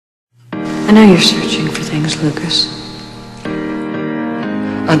I know you're searching for things, Lucas.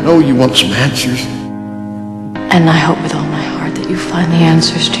 I know you want some answers. And I hope with all my heart that you find the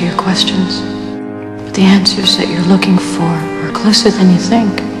answers to your questions. But the answers that you're looking for are closer than you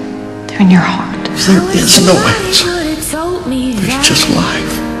think. They're in your heart. There is no answer. There's just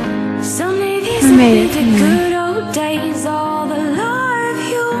life. I made it anyway.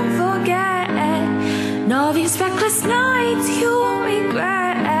 All these reckless nights you won't regret.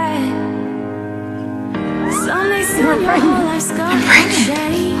 We're pregnant. I'm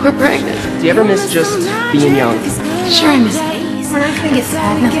pregnant. We're pregnant. Do you ever miss just being young? Sure I miss it. We're not gonna get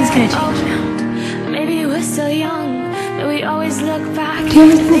sad. Nothing's gonna change now. Maybe we're still young, but we always look back. Do you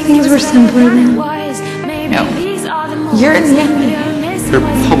ever think things were simpler then? No. You're in the enemy. They're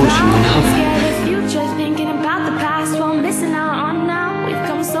publishing my novel.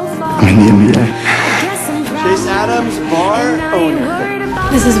 I'm in the NBA. Chase Adams, bar owner.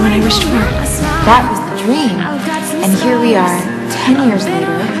 This is what I wished for. That was the dream. And here we are, 10 years later.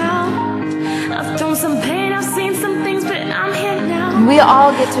 And we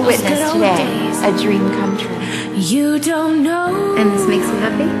all get to witness today a dream come true. You don't know. And this makes you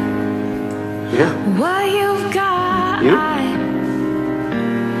happy? Yeah. What you've got. You?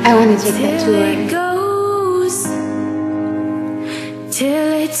 I want to take that tour. It goes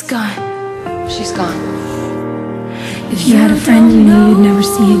till it's gone. She's gone. If you had a friend you knew you'd never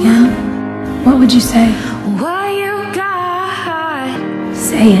see again, what would you say? What you got.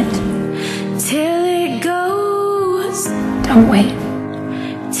 Say it. Till it goes. Don't wait.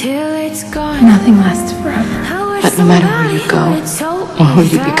 Till it's gone. Nothing lasts forever. But no matter where you go, or who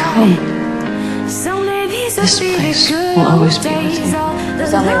you become, this place will always be with you.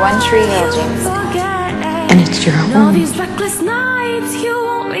 There's only one tree hill, James. And it's your home.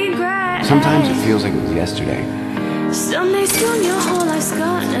 Sometimes it feels like it was yesterday. Someday soon your whole life's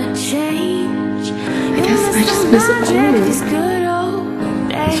gonna change. I guess I just miss it all.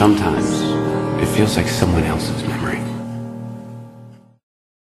 And sometimes it feels like someone else's memory.